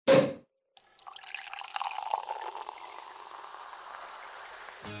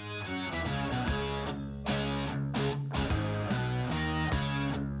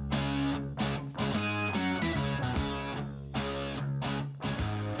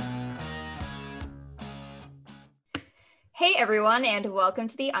Hey everyone, and welcome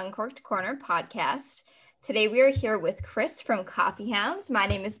to the Uncorked Corner podcast. Today we are here with Chris from Coffee Hounds. My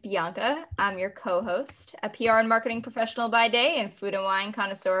name is Bianca. I'm your co-host, a PR and marketing professional by day and food and wine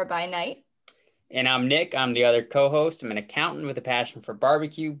connoisseur by night. And I'm Nick. I'm the other co-host. I'm an accountant with a passion for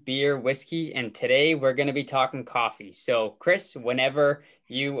barbecue, beer, whiskey, and today we're going to be talking coffee. So Chris, whenever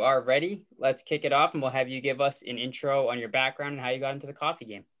you are ready, let's kick it off and we'll have you give us an intro on your background and how you got into the coffee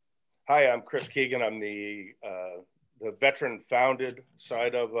game. Hi, I'm Chris Keegan. I'm the veteran founded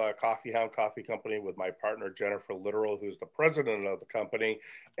side of Coffee Hound Coffee Company with my partner, Jennifer Literal, who's the president of the company.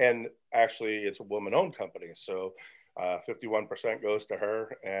 And actually, it's a woman-owned company. So 51% goes to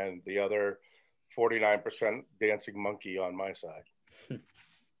her and the other 49% dancing monkey on my side.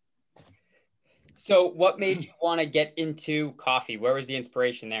 So what made you want to get into coffee? Where was the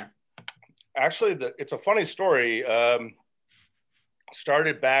inspiration there? Actually, it's a funny story.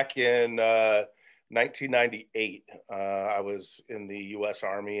 Started back in 1998. I was in the U.S.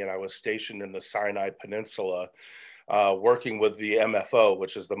 Army and I was stationed in the Sinai Peninsula working with the MFO,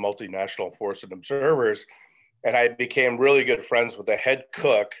 which is the Multinational Force of Observers. And I became really good friends with the head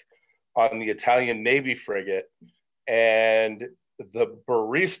cook on the Italian Navy frigate. And the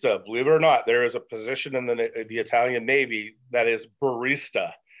barista, believe it or not, there is a position in the Italian Navy that is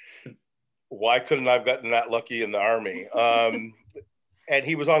barista. Why couldn't I have gotten that lucky in the Army? And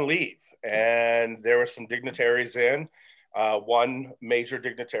he was on leave. And there were some dignitaries in, one major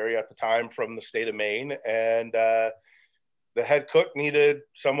dignitary at the time from the state of Maine. And the head cook needed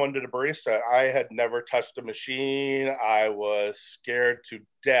someone to barista. I had never touched a machine. I was scared to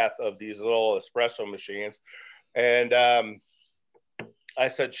death of these little espresso machines. And I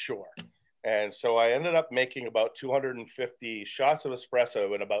said, sure. And so I ended up making about 250 shots of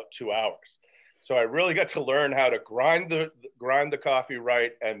espresso in about 2 hours. So I really got to learn how to grind the coffee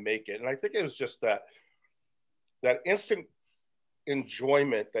right and make it. And I think it was just that instant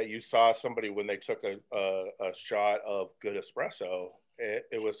enjoyment that you saw somebody when they took a shot of good espresso.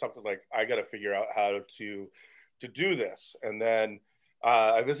 It was something like, I got to figure out how to do this. And then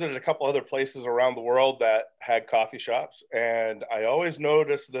I visited a couple other places around the world that had coffee shops. And I always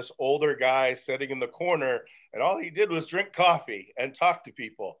noticed this older guy sitting in the corner, and all he did was drink coffee and talk to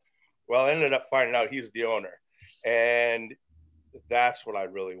people. Well, I ended up finding out he's the owner. And that's what I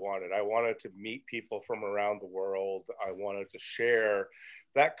really wanted. I wanted to meet people from around the world. I wanted to share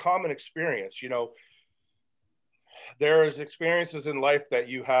that common experience. You know, there's experiences in life that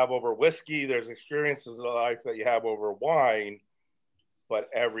you have over whiskey. There's experiences in life that you have over wine, but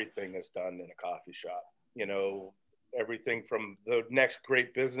everything is done in a coffee shop. You know, everything from the next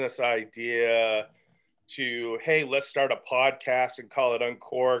great business idea to, hey, let's start a podcast and call it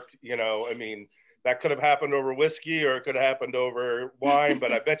Uncorked. You know, I mean, that could have happened over whiskey or it could have happened over wine,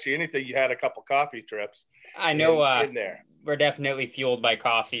 but I bet you anything you had a couple coffee trips. I know in there. We're definitely fueled by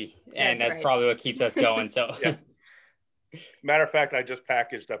coffee, and that's right. Probably what keeps us going. So, yeah. Matter of fact, I just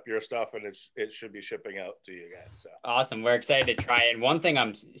packaged up your stuff and it should be shipping out to you guys. So awesome. We're excited to try it. And one thing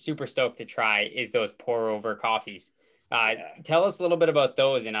I'm super stoked to try is those pour over coffees. Tell us a little bit about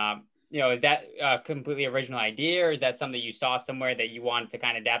those. And, is that a completely original idea, or is that something you saw somewhere that you wanted to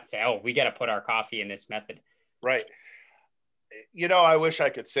kind of adapt and say, oh, we got to put our coffee in this method? Right. You know, I wish I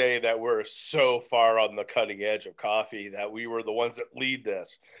could say that we're so far on the cutting edge of coffee that we were the ones that lead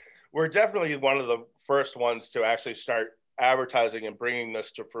this. We're definitely one of the first ones to actually start advertising and bringing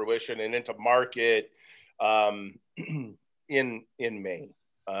this to fruition and into market in Maine,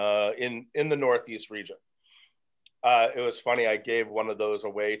 in the Northeast region. It was funny. I gave one of those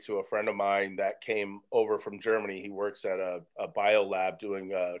away to a friend of mine that came over from Germany. He works at a bio lab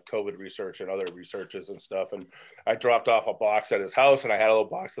doing COVID research and other researches and stuff. And I dropped off a box at his house, and I had a little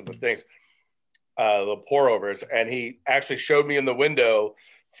box of the things, little pour overs. And he actually showed me in the window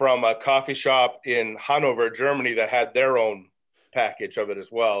from a coffee shop in Hanover, Germany, that had their own package of it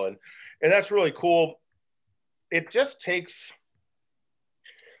as well. And that's really cool. It just takes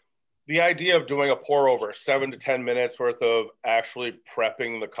the idea of doing a pour over, 7 to 10 minutes worth of actually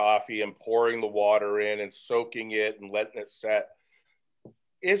prepping the coffee and pouring the water in and soaking it and letting it set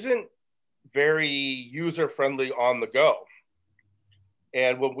isn't very user-friendly on the go.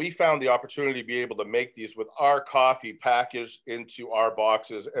 And when we found the opportunity to be able to make these with our coffee packaged into our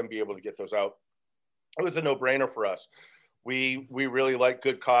boxes and be able to get those out, it was a no-brainer for us. We really like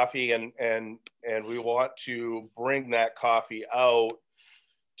good coffee, and we want to bring that coffee out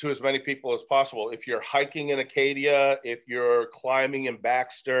to as many people as possible. If you're hiking in Acadia, if you're climbing in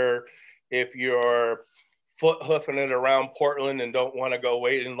Baxter, if you're foot hoofing it around Portland and don't want to go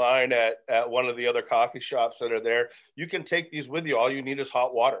wait in line at one of the other coffee shops that are there, you can take these with you. All you need is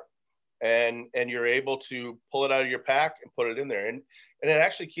hot water. and you're able to pull it out of your pack and put it in there. And it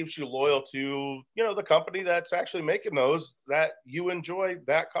actually keeps you loyal to, you know, the company that's actually making those, that you enjoy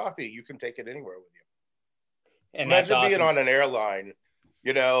that coffee. You can take it anywhere with you. And Imagine that's awesome. being on an airline,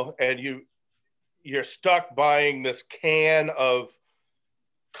 you know, and you're stuck buying this can of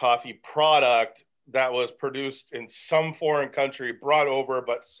coffee product that was produced in some foreign country, brought over,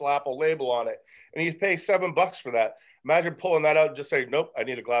 but slap a label on it, and you pay $7 for that. Imagine pulling that out and just saying, nope, I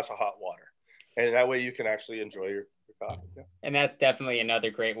need a glass of hot water. And that way you can actually enjoy your coffee. Yeah. And that's definitely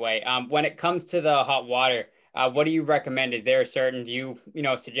another great way. When it comes to the hot water, what do you recommend? Is there a certain, do you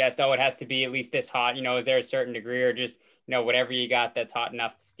suggest, oh, it has to be at least this hot? You know, is there a certain degree, or just, whatever you got that's hot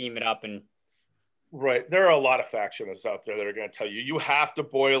enough to steam it up? And right. There are a lot of factionists out there that are going to tell you, you have to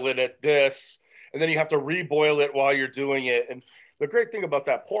boil it at this, and then you have to reboil it while you're doing it. And the great thing about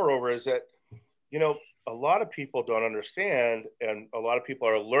that pour over is that, a lot of people don't understand, and a lot of people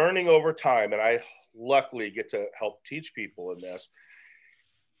are learning over time. And I luckily get to help teach people in this.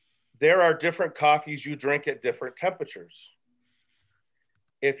 There are different coffees you drink at different temperatures.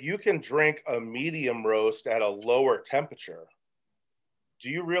 If you can drink a medium roast at a lower temperature,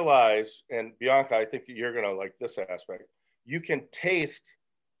 do you realize, and Bianca, I think you're going to like this aspect, you can taste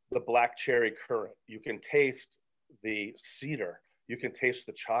the black cherry currant. You can taste the cedar. You can taste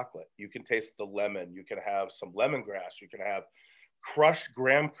the chocolate. You can taste the lemon. You can have some lemongrass. You can have crushed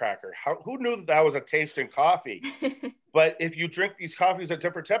graham cracker. Who knew that was a taste in coffee? But if you drink these coffees at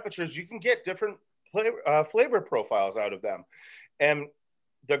different temperatures, you can get different flavor profiles out of them. And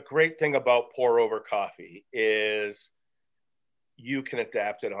the great thing about pour over coffee is you can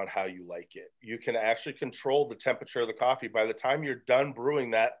adapt it on how you like it. You can actually control the temperature of the coffee. By the time you're done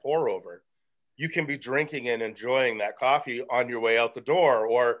brewing that pour over, you can be drinking and enjoying that coffee on your way out the door,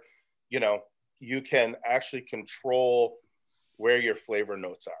 or, you can actually control where your flavor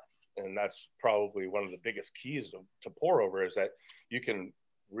notes are. And that's probably one of the biggest keys to pour over, is that you can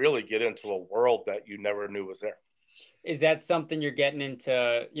really get into a world that you never knew was there. Is that something you're getting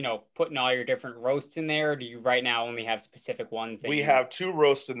into, putting all your different roasts in there? Or do you right now only have specific ones? We have 2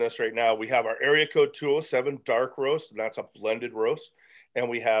 roasts in this right now. We have our area code 207 dark roast, and that's a blended roast. And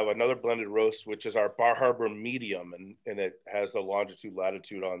we have another blended roast, which is our Bar Harbor medium, and it has the longitude,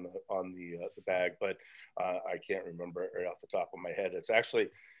 latitude on the bag, but I can't remember it right off the top of my head. It's actually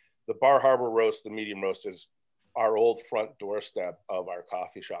the Bar Harbor roast. The medium roast is our old front doorstep of our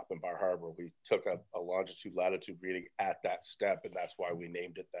coffee shop in Bar Harbor. We took a longitude, latitude reading at that step, and that's why we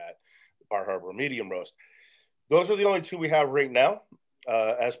named it that, the Bar Harbor medium roast. Those are the only 2 we have right now.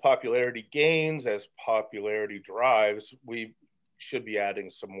 As popularity gains, as popularity drives, we should be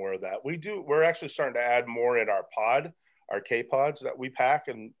adding some more of that. We're actually starting to add more in our K pods that we pack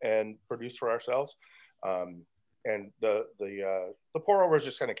and produce for ourselves. And the pour over is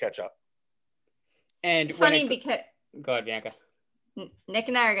just going to catch up. And it's funny because go ahead, Bianca. Nick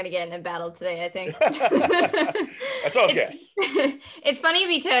and I are going to get in a battle today, I think. That's okay. It's funny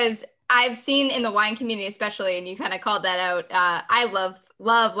because I've seen in the wine community, especially, and you kind of called that out. I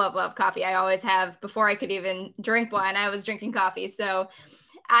love coffee. I always have. Before I could even drink wine, I was drinking coffee. So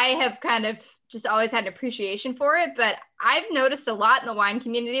I have kind of just always had an appreciation for it. But I've noticed a lot in the wine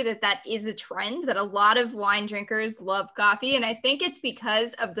community that is a trend, that a lot of wine drinkers love coffee. And I think it's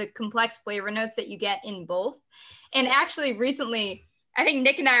because of the complex flavor notes that you get in both. And actually recently, I think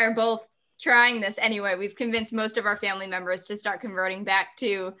Nick and I are both trying this anyway. We've convinced most of our family members to start converting back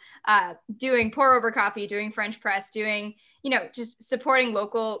to doing pour over coffee, doing French press, doing, just supporting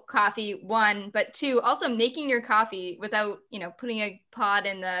local coffee, 1, but 2, also making your coffee without, putting a pod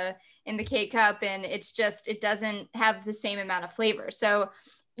in the K-cup. And it doesn't have the same amount of flavor. So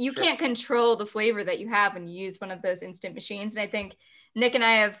you can't control the flavor that you have when you use one of those instant machines. And I think Nick and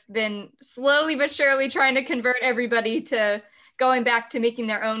I have been slowly but surely trying to convert everybody to going back to making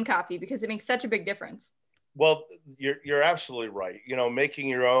their own coffee, because it makes such a big difference. Well, you're absolutely right. Making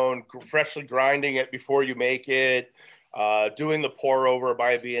your own, freshly grinding it before you make it, doing the pour over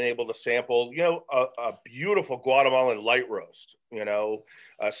by being able to sample, a beautiful Guatemalan light roast,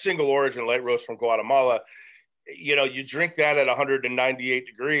 a single origin light roast from Guatemala. You drink that at 198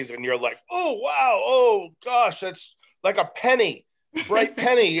 degrees and you're like, oh, wow. Oh gosh, that's like a penny, bright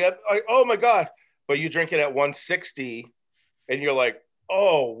penny. Like, oh my God. But you drink it at 160 and you're like,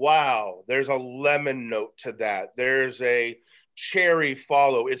 oh, wow, there's a lemon note to that. There's a cherry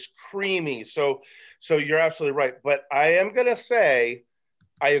follow. It's creamy. So you're absolutely right. But I am going to say,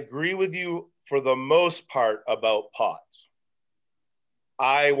 I agree with you for the most part about pods.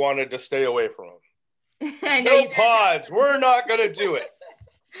 I wanted to stay away from them. No pods. We're not going to do it.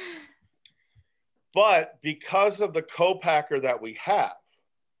 But because of the co-packer that we have,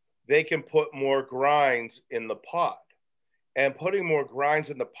 they can put more grinds in the pod. And putting more grinds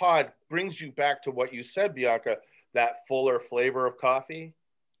in the pod brings you back to what you said, Bianca, that fuller flavor of coffee,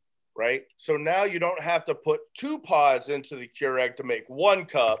 right? So now you don't have to put 2 pods into the Keurig to make 1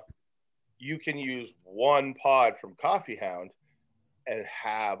 cup. You can use 1 pod from Coffee Hound and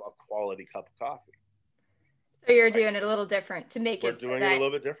have a quality cup of coffee. So you're doing it a little different to make We're it so doing that, it a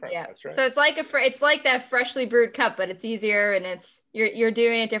little bit different. yeah. That's right. So it's like it's like that freshly brewed cup, but it's easier and you're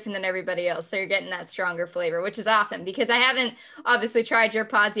doing it different than everybody else. So you're getting that stronger flavor, which is awesome because I haven't obviously tried your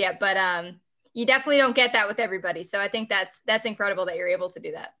pods yet, but you definitely don't get that with everybody. So I think that's incredible that you're able to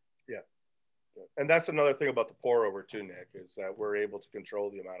do that. Yeah. And that's another thing about the pour over too, Nick, is that we're able to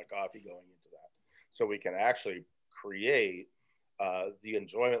control the amount of coffee going into that. So we can actually create the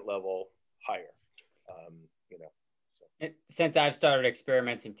enjoyment level higher. Since I've started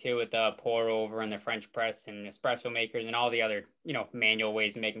experimenting too with the pour over and the French press and espresso makers and all the other, manual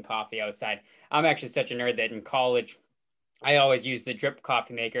ways of making coffee outside, I'm actually such a nerd that in college, I always used the drip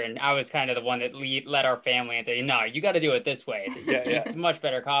coffee maker, and I was kind of the one that led our family and say, no, you got to do it this way. It's much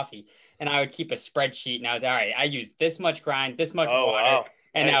better coffee. And I would keep a spreadsheet, and I was, all right, I use this much grind, this much water, wow.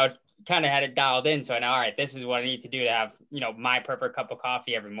 And Nice. I would kind of had it dialed in. So I know, all right, this is what I need to do to have, my perfect cup of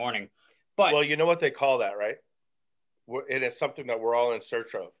coffee every morning. But well, you know what they call that, right? It is something that we're all in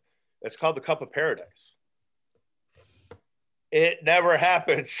search of. It's called the cup of paradise. It never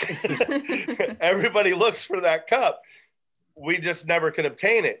happens. Everybody looks for that cup. We just never can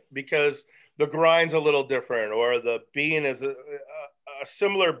obtain it because the grind's a little different, or the bean is a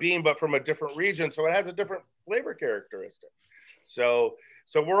similar bean but from a different region, so it has a different flavor characteristic. So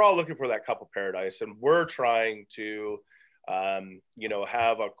we're all looking for that cup of paradise, and we're trying to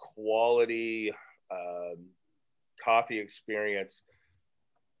have a quality coffee experience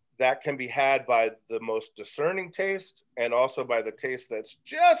that can be had by the most discerning taste, and also by the taste that's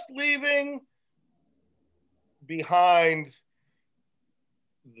just leaving behind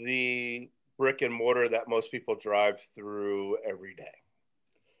the brick and mortar that most people drive through every day.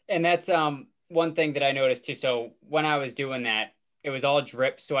 And that's one thing that I noticed too. So when I was doing that, it was all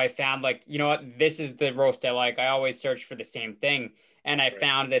drip. So I found this is the roast I like. I always search for the same thing. And I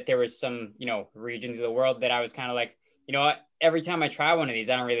found that there was some, regions of the world that I was kind of like, every time I try one of these,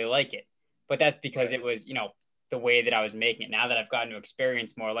 I don't really like it. But that's because it was, the way that I was making it. Now that I've gotten to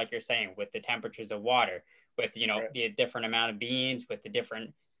experience more, like you're saying, with the temperatures of water, with, the different amount of beans, with the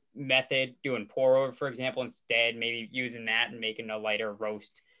different method, doing pour over, for example, instead, maybe using that and making a lighter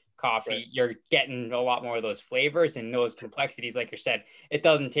roast coffee, you're getting a lot more of those flavors and those complexities. Like you said, it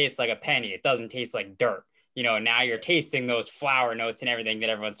doesn't taste like a penny. It doesn't taste like dirt. Now you're tasting those flower notes and everything that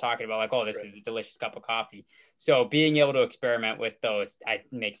everyone's talking about, like, oh, this is a delicious cup of coffee. So being able to experiment with those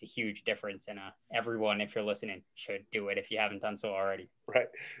makes a huge difference. And everyone, if you're listening, should do it if you haven't done so already. Right.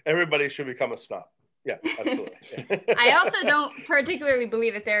 Everybody should become a snob. Yeah, absolutely. I also don't particularly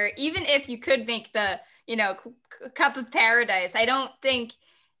believe it there. Even if you could make the, cup of paradise, I don't think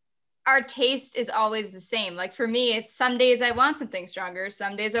our taste is always the same. Like for me, it's some days I want something stronger.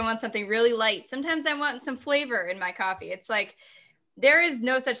 Some days I want something really light. Sometimes I want some flavor in my coffee. It's like, there is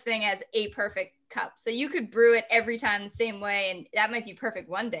no such thing as a perfect cup. So you could brew it every time the same way, and that might be perfect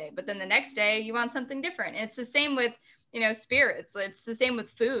one day, but then the next day you want something different. And it's the same with, spirits. It's the same with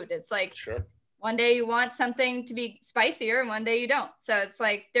food. It's like, one day you want something to be spicier and one day you don't. So it's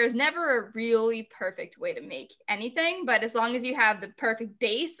like, there's never a really perfect way to make anything, but as long as you have the perfect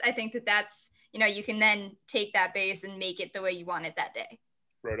base, I think that's, you can then take that base and make it the way you want it that day.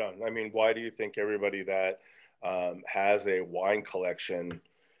 Right on. I mean, why do you think everybody that has a wine collection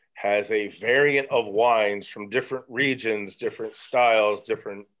has a variant of wines from different regions, different styles,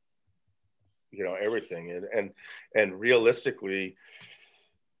 different, everything. And realistically,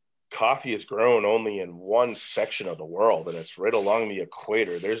 coffee is grown only in one section of the world, and it's right along the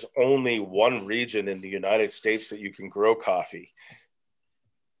equator. There's only one region in the United States that you can grow coffee.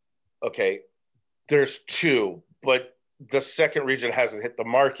 Okay, there's 2, but the second region hasn't hit the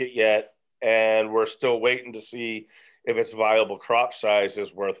market yet, and we're still waiting to see if its viable crop size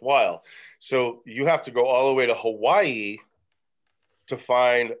is worthwhile. So you have to go all the way to Hawaii to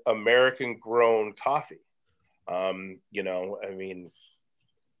find American grown coffee.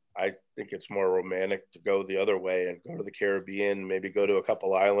 I think it's more romantic to go the other way and go to the Caribbean, maybe go to a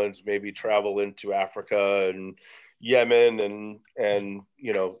couple islands, maybe travel into Africa and Yemen and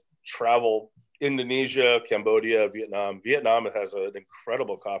travel Indonesia, Cambodia, Vietnam. Vietnam has an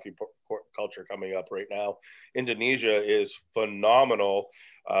incredible coffee culture coming up right now. Indonesia is phenomenal.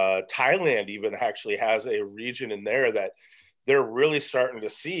 Thailand even actually has a region in there that they're really starting to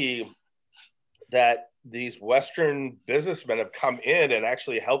see that these Western businessmen have come in and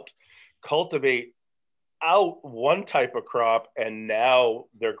actually helped cultivate out one type of crop, and now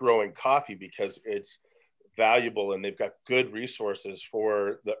they're growing coffee because it's valuable and they've got good resources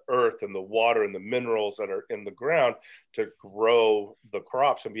for the earth and the water and the minerals that are in the ground to grow the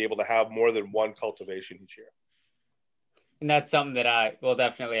crops and be able to have more than one cultivation each year. And that's something that I will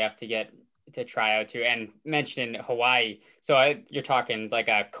definitely have to get to try out too. And mentioning Hawaii, so you're talking like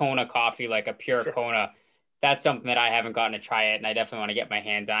a Kona coffee, like a pure Sure. Kona. That's something that I haven't gotten to try it, and I definitely want to get my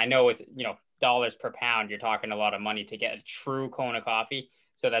hands on. I know it's, dollars per pound. You're talking a lot of money to get a true Kona coffee,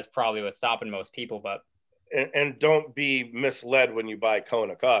 so that's probably what's stopping most people. But and don't be misled when you buy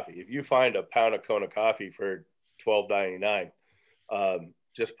Kona coffee. If you find a pound of Kona coffee for $12.99,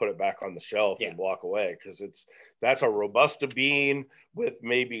 just put it back on the shelf and walk away, because that's a Robusta bean with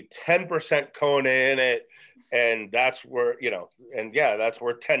maybe 10% Kona in it, and that's where that's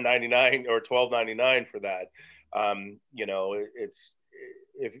worth $10.99 or $12.99 for that.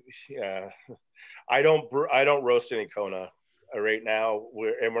 I don't roast any Kona right now.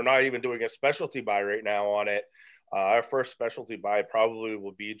 We're not even doing a specialty buy right now on it. Our first specialty buy probably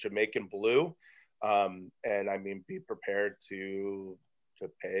will be Jamaican Blue, and I mean, be prepared to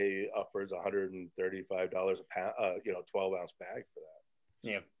pay upwards $135 a pound, 12-ounce bag for that.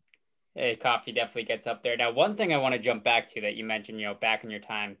 Yeah. Hey, coffee definitely gets up there. Now, one thing I want to jump back to that you mentioned, back in your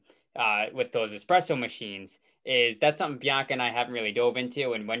time with those espresso machines, is that's something Bianca and I haven't really dove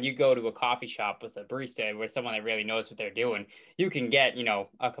into. And when you go to a coffee shop with a barista, with someone that really knows what they're doing, you can get,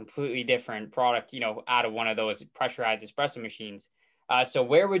 a completely different product, out of one of those pressurized espresso machines. So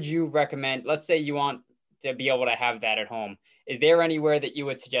where would you recommend, let's say you want to be able to have that at home, is there anywhere that you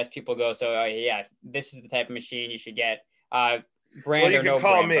would suggest people go? So this is the type of machine you should get, brand well, you or can no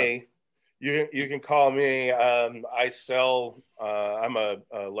call brand, me. You can call me. I sell. I'm a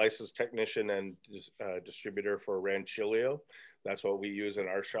licensed technician and distributor for Ranchilio. That's what we use in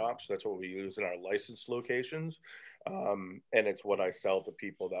our shops. That's what we use in our licensed locations, and it's what I sell to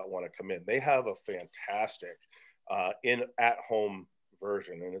people that want to come in. They have a fantastic at-home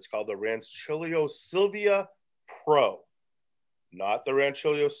version, and it's called the Ranchilio Sylvia Pro, not the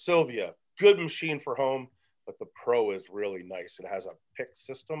Ranchilio Sylvia. Good machine for home, but the Pro is really nice. It has a pick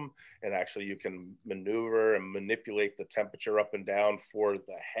system, and actually you can maneuver and manipulate the temperature up and down for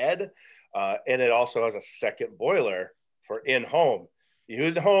the head. And it also has a second boiler for in-home.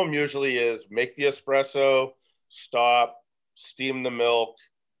 In-home usually is make the espresso, stop, steam the milk,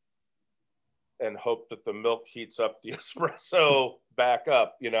 and hope that the milk heats up the espresso back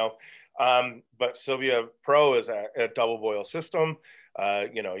up, But Sylvia Pro is a double boil system.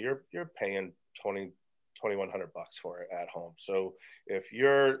 You're paying $2,100 for it at home. So if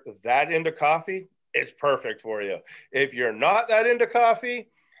you're that into coffee, it's perfect for you. If you're not that into coffee,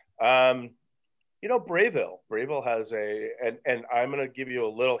 Brayville has and I'm going to give you a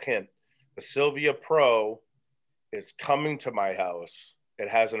little hint. The Sylvia Pro is coming to my house. It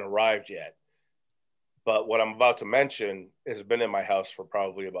hasn't arrived yet. But what I'm about to mention has been in my house for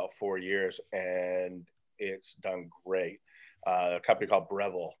probably about 4 years, and it's done great. A company called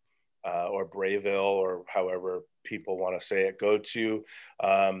Breville, or Brayville, or however people want to say it. Go to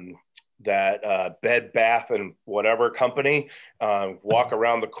that Bed Bath and whatever company, walk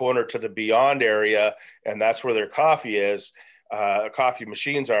around the corner to the Beyond area, and that's where their coffee is. Coffee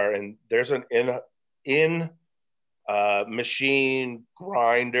machines are, and there's an in machine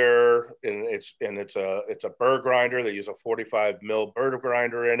grinder, and it's a burr grinder. They use a 45 mil burr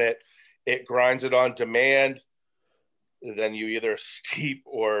grinder in it. It grinds it on demand. Then you either steep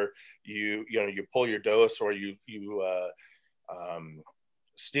or you pull your dose, or you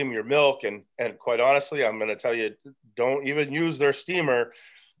steam your milk. And quite honestly, I'm going to tell you, don't even use their steamer.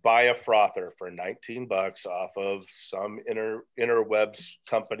 Buy a frother for $19 off of some interwebs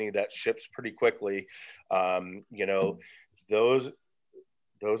company that ships pretty quickly. Those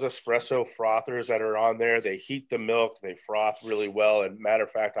espresso frothers that are on there, they heat the milk, they froth really well. And matter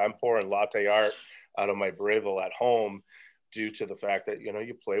of fact, I'm pouring latte art out of my Brayville at home due to the fact that,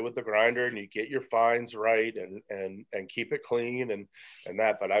 you play with the grinder and you get your fines right and keep it clean and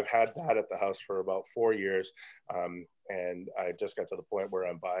that. But I've had that at the house for about 4 years. And I just got to the point where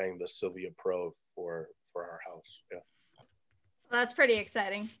I'm buying the Sylvia Pro for our house. Yeah. Well, that's pretty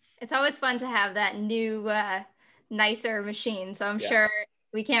exciting. It's always fun to have that new, nicer machine. So I'm sure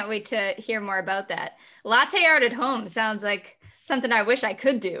we can't wait to hear more about that. Latte art at home sounds like something I wish I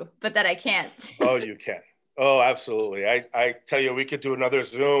could do, but that I can't. Oh, you can. Oh, absolutely. I tell you, we could do another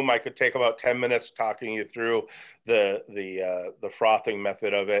Zoom. I could take about 10 minutes talking you through the frothing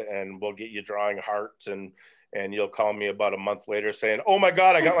method of it, and we'll get you drawing hearts and and you'll call me about a month later saying, oh my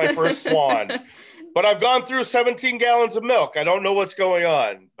God, I got my first swan, but I've gone through 17 gallons of milk. I don't know what's going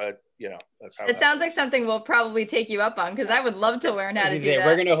on, but that's how it sounds like something we'll probably take you up on, because I would love to learn how to do that.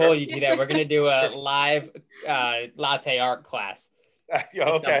 We're going to hold you to that. We're going to do a live latte art class. Yeah,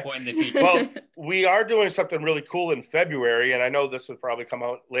 okay. At some point in the future. Well, we are doing something really cool in February, and I know this will probably come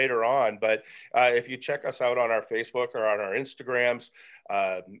out later on, but if you check us out on our Facebook or on our Instagrams,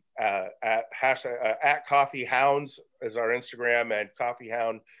 at Coffee Hounds is our Instagram, and Coffee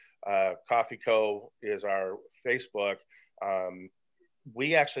Hound Coffee Co. is our Facebook.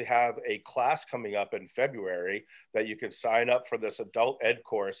 We actually have a class coming up in February that you can sign up for, this adult ed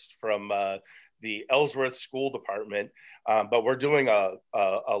course from the Ellsworth School Department. But we're doing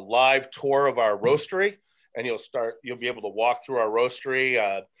a live tour of our roastery, and you'll be able to walk through our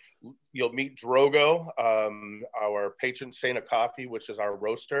roastery. You'll meet Drogo, our patron saint of coffee, which is our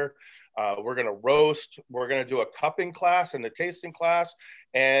roaster. We're going to roast. We're going to do a cupping class and a tasting class.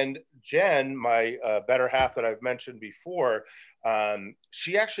 And Jen, my better half that I've mentioned before,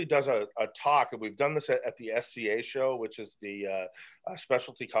 she actually does a talk, and we've done this at the SCA show, which is the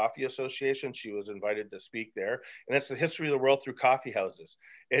Specialty Coffee Association. She was invited to speak there, and it's the history of the world through coffee houses.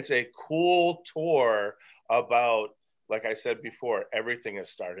 It's a cool tour about, like I said before, everything is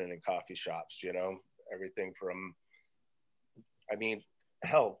started in coffee shops, everything from,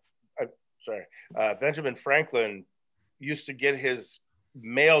 Benjamin Franklin used to get his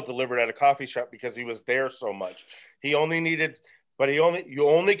mail delivered at a coffee shop because he was there so much. You only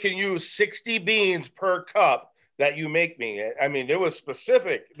can use 60 beans per cup that you make me. I mean, it was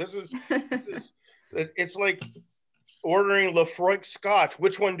specific. It's like ordering Lafroig Scotch.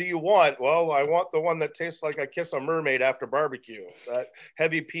 Which one do you want? Well, I want the one that tastes like I kiss a mermaid after barbecue. That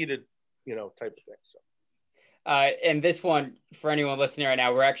heavy peated, type of thing. So. And this one, for anyone listening right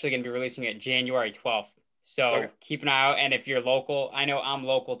now, we're actually going to be releasing it January 12th. So Keep an eye out. And if you're local, I know I'm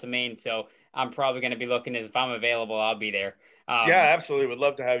local to Maine, so I'm probably going to be looking as if I'm available, I'll be there. Yeah, absolutely. Would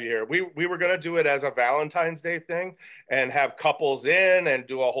love to have you here. We were going to do it as a Valentine's Day thing and have couples in and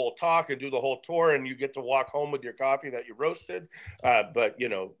do a whole talk and do the whole tour, and you get to walk home with your coffee that you roasted. But,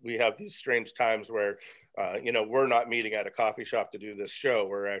 we have these strange times where, we're not meeting at a coffee shop to do this show.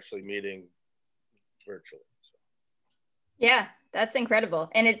 We're actually meeting virtually. So. Yeah, that's incredible.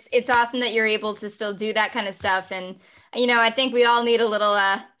 And it's awesome that you're able to still do that kind of stuff. And, I think we all need a little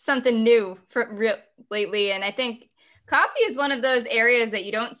something new lately. And I think coffee is one of those areas that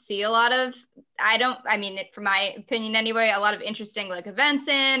you don't see a lot of. From my opinion anyway, a lot of interesting like events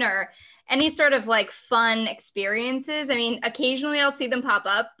in or any sort of like fun experiences. Occasionally I'll see them pop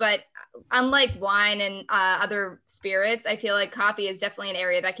up, but unlike wine and other spirits, I feel like coffee is definitely an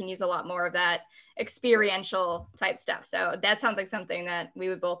area that can use a lot more of that experiential type stuff. So that sounds like something that we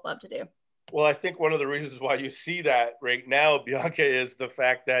would both love to do. Well, I think one of the reasons why you see that right now, Bianca, is the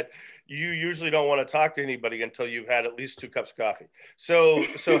fact that you usually don't want to talk to anybody until you've had at least 2 cups of coffee. So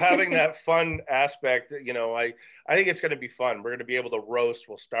having that fun aspect, I think it's going to be fun. We're going to be able to roast.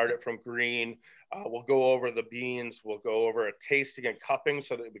 We'll start it from green. We'll go over the beans. We'll go over a tasting and cupping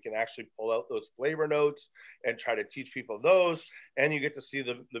so that we can actually pull out those flavor notes and try to teach people those. And you get to see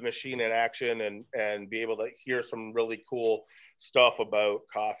the machine in action and be able to hear some really cool stuff about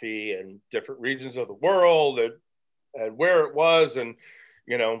coffee and different regions of the world and where it was and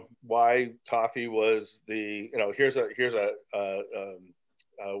why coffee was the here's a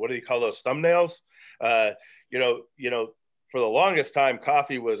what do you call those thumbnails? For the longest time,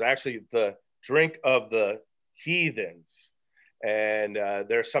 coffee was actually the drink of the heathens, and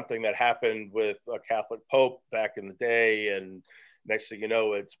there's something that happened with a Catholic Pope back in the day, and next thing you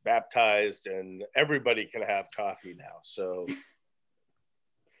know, it's baptized and everybody can have coffee now. So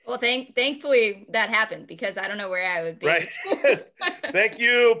well, thankfully that happened, because I don't know where I would be. Right. Thank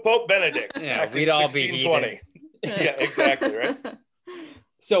you, Pope Benedict. Yeah, we'd all be heathens. Yeah, exactly, right?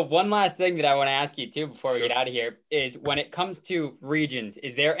 So one last thing that I want to ask you too before we get out of here is, when it comes to regions,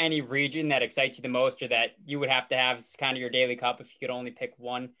 is there any region that excites you the most, or that you would have to have as kind of your daily cup if you could only pick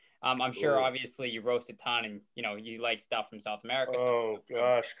one? I'm sure obviously you roast a ton and you like stuff from South America. Oh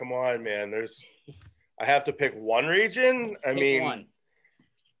gosh, come on, man. I have to pick one region. Pick one.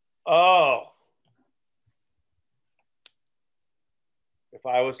 Oh, if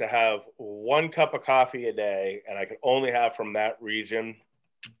I was to have 1 cup of coffee a day and I could only have from that region,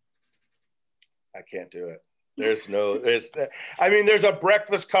 I can't do it. There's a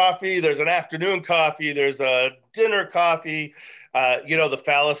breakfast coffee, there's an afternoon coffee, there's a dinner coffee. The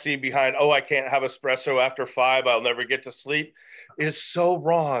fallacy behind, I can't have espresso after 5, I'll never get to sleep, is so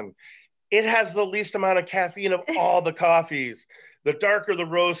wrong. It has the least amount of caffeine of all the coffees. The darker the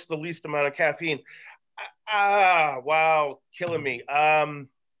roast, the least amount of caffeine. Wow, killing me.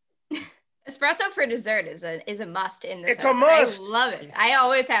 Espresso for dessert is a must in this It's a house. must. I love it. I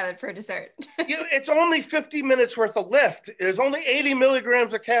always have it for dessert. It's only 50 minutes worth of lift. There's only 80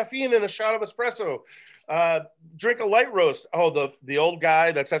 milligrams of caffeine in a shot of espresso. Drink a light roast. Oh, the old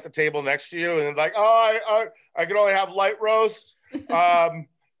guy that's at the table next to you and like, oh, I can only have light roast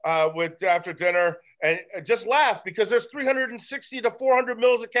with after dinner, and just laugh because there's 360 to 400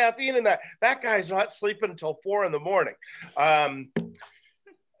 mils of caffeine in that. That guy's not sleeping until 4 a.m.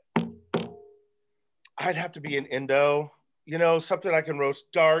 I'd have to be an Indo, something I can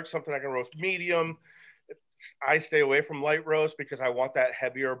roast dark, something I can roast medium. I stay away from light roast because I want that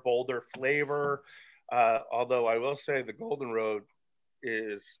heavier, bolder flavor. Although I will say the Golden Road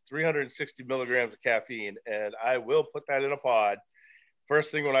is 360 milligrams of caffeine, and I will put that in a pod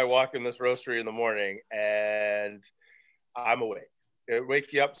first thing when I walk in this roastery in the morning, and I'm awake. It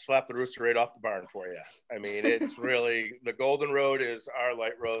wake you up, slap the rooster right off the barn for you. I mean, it's really, the Golden Road is our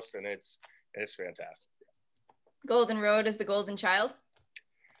light roast, and it's fantastic. Golden Road is the golden child?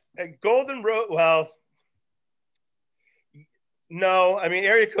 And Golden Road, well, no, I mean,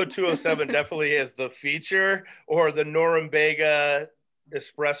 area code 207 definitely is the feature, or the Norumbega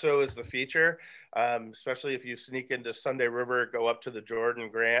espresso is the feature, especially if you sneak into Sunday River, go up to the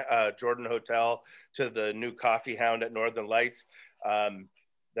Jordan Hotel, to the new Coffee Hound at Northern Lights.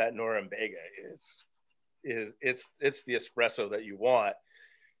 That Norumbega is it's the espresso that you want.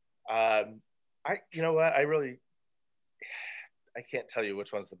 You know what, I can't tell you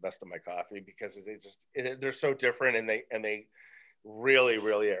which one's the best of my coffee because they're so different, and they really,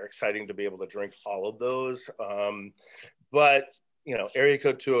 really are exciting to be able to drink all of those. But area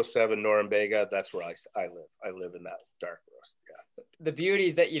code 207 Norumbega, that's where I live. I live in that dark roast. Yeah. The beauty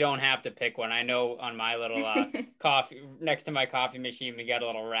is that you don't have to pick one. I know on my little coffee, next to my coffee machine, we got a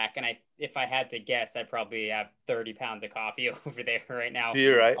little rack, and if I had to guess, I probably have 30 pounds of coffee over there right now. Do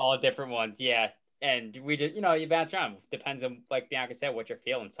you, right? All different ones, yeah. And we just, you bounce around. Depends on, like Bianca said, what you're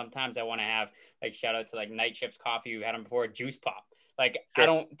feeling. Sometimes I want to have, like, shout out to like Night Shift Coffee. We had them before, Juice Pop. Like, sure. I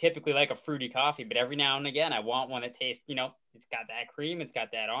don't typically like a fruity coffee, but every now and again, I want one that tastes, it's got that cream, it's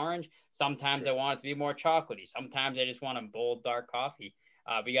got that orange. Sometimes sure. I want it to be more chocolatey. Sometimes I just want a bold, dark coffee.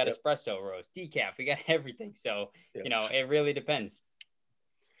 We got espresso roast, decaf. We got everything. So, it really depends.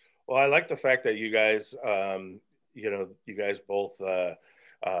 Well, I like the fact that you guys, you guys both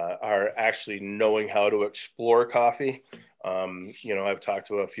are actually knowing how to explore coffee. I've talked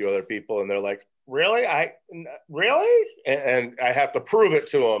to a few other people, and they're like, really? And I have to prove it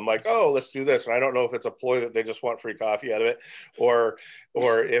to them, like, oh, let's do this. And I don't know if it's a ploy that they just want free coffee out of it, or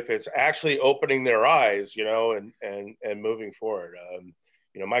if it's actually opening their eyes, and moving forward.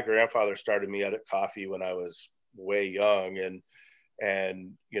 My grandfather started me out at coffee when I was way young,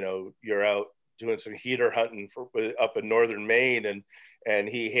 and you're out doing some heater hunting up in northern Maine, and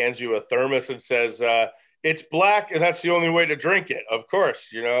he hands you a thermos and says, it's black, and that's the only way to drink it, of course,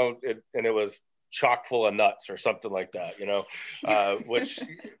 and it was chock full of nuts or something like that, which,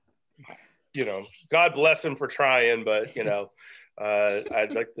 God bless him for trying, but,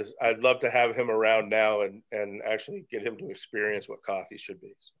 I'd love to have him around now and actually get him to experience what coffee should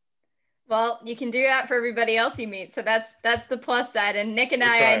be. Well, you can do that for everybody else you meet. So that's the plus side. And Nick and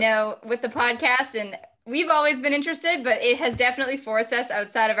I know with the podcast, and we've always been interested, but it has definitely forced us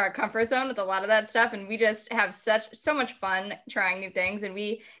outside of our comfort zone with a lot of that stuff. And we just have so much fun trying new things. And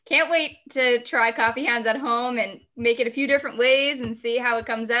we can't wait to try Coffee Hounds at home and make it a few different ways and see how it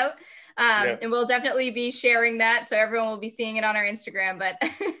comes out. And we'll definitely be sharing that, so everyone will be seeing it on our Instagram. But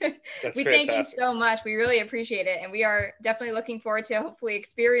we thank you so much. We really appreciate it. And we are definitely looking forward to hopefully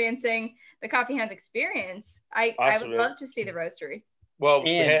experiencing the Coffee Hounds experience. I would love to see the roastery. Well,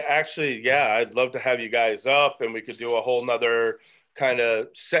 actually, yeah, I'd love to have you guys up, and we could do a whole nother kind of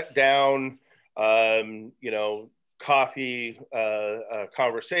set down, coffee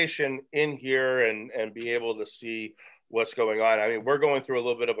conversation in here and be able to see what's going on. I mean, we're going through a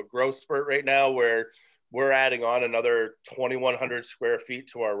little bit of a growth spurt right now where we're adding on another 2,100 square feet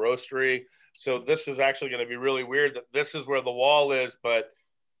to our roastery. So this is actually going to be really weird that this is where the wall is, but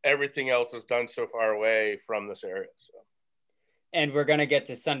everything else is done so far away from this area. So. And we're going to get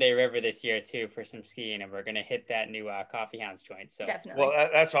to Sunday River this year too for some skiing, and we're going to hit that new Coffee Hounds joint. So definitely. Well,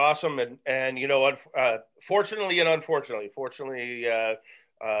 that's awesome. And you know what, fortunately and unfortunately,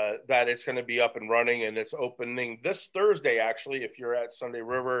 that it's going to be up and running, and it's opening this Thursday, actually, if you're at Sunday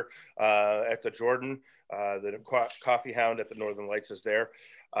River at the Jordan, the Coffee Hound at the Northern Lights is there.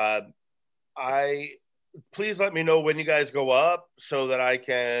 I please let me know when you guys go up so that I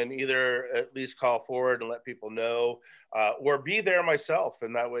can either at least call forward and let people know, or be there myself.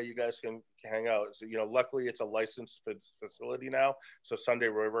 And that way you guys can hang out. So, luckily it's a licensed facility now. So Sunday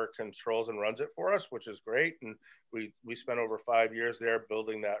River controls and runs it for us, which is great. And we spent over 5 years there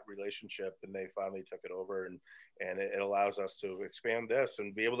building that relationship, and they finally took it over, and it allows us to expand this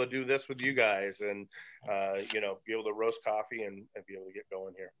and be able to do this with you guys, and, be able to roast coffee and be able to get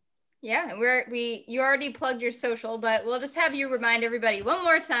going here. Yeah, you already plugged your social, but we'll just have you remind everybody one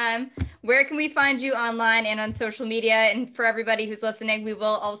more time, where can we find you online and on social media? And for everybody who's listening, we will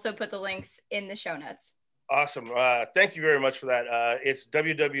also put the links in the show notes. Awesome. Thank you very much for that. It's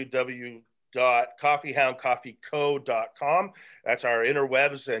www.coffeehoundcoffeeco.com. That's our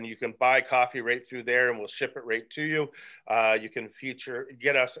interwebs, and you can buy coffee right through there, and we'll ship it right to you. You can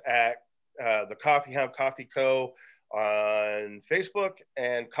get us at the Coffee Hound Coffee Co. on Facebook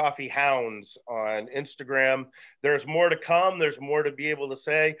and Coffee Hounds on Instagram. There's more to come. There's more to be able to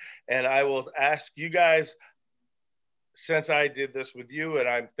say. And I will ask you guys, since I did this with you, and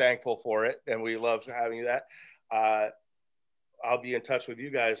I'm thankful for it, and we love having that, I'll be in touch with you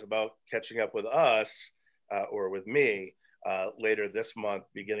guys about catching up with us, or with me, later this month,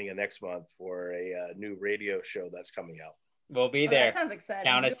 beginning of next month, for a new radio show that's coming out. We'll be there. That sounds exciting.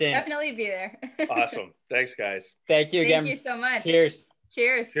 Count us in. Definitely be there. Awesome. Thanks, guys. Thank you again. Thank you so much. Cheers.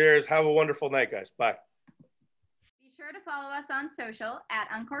 Cheers. Cheers. Have a wonderful night, guys. Bye. Be sure to follow us on social at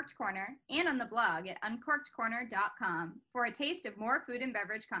Uncorked Corner and on the blog at uncorkedcorner.com for a taste of more food and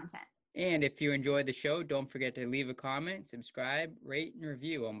beverage content. And if you enjoyed the show, don't forget to leave a comment, subscribe, rate, and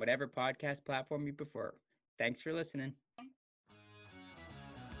review on whatever podcast platform you prefer. Thanks for listening.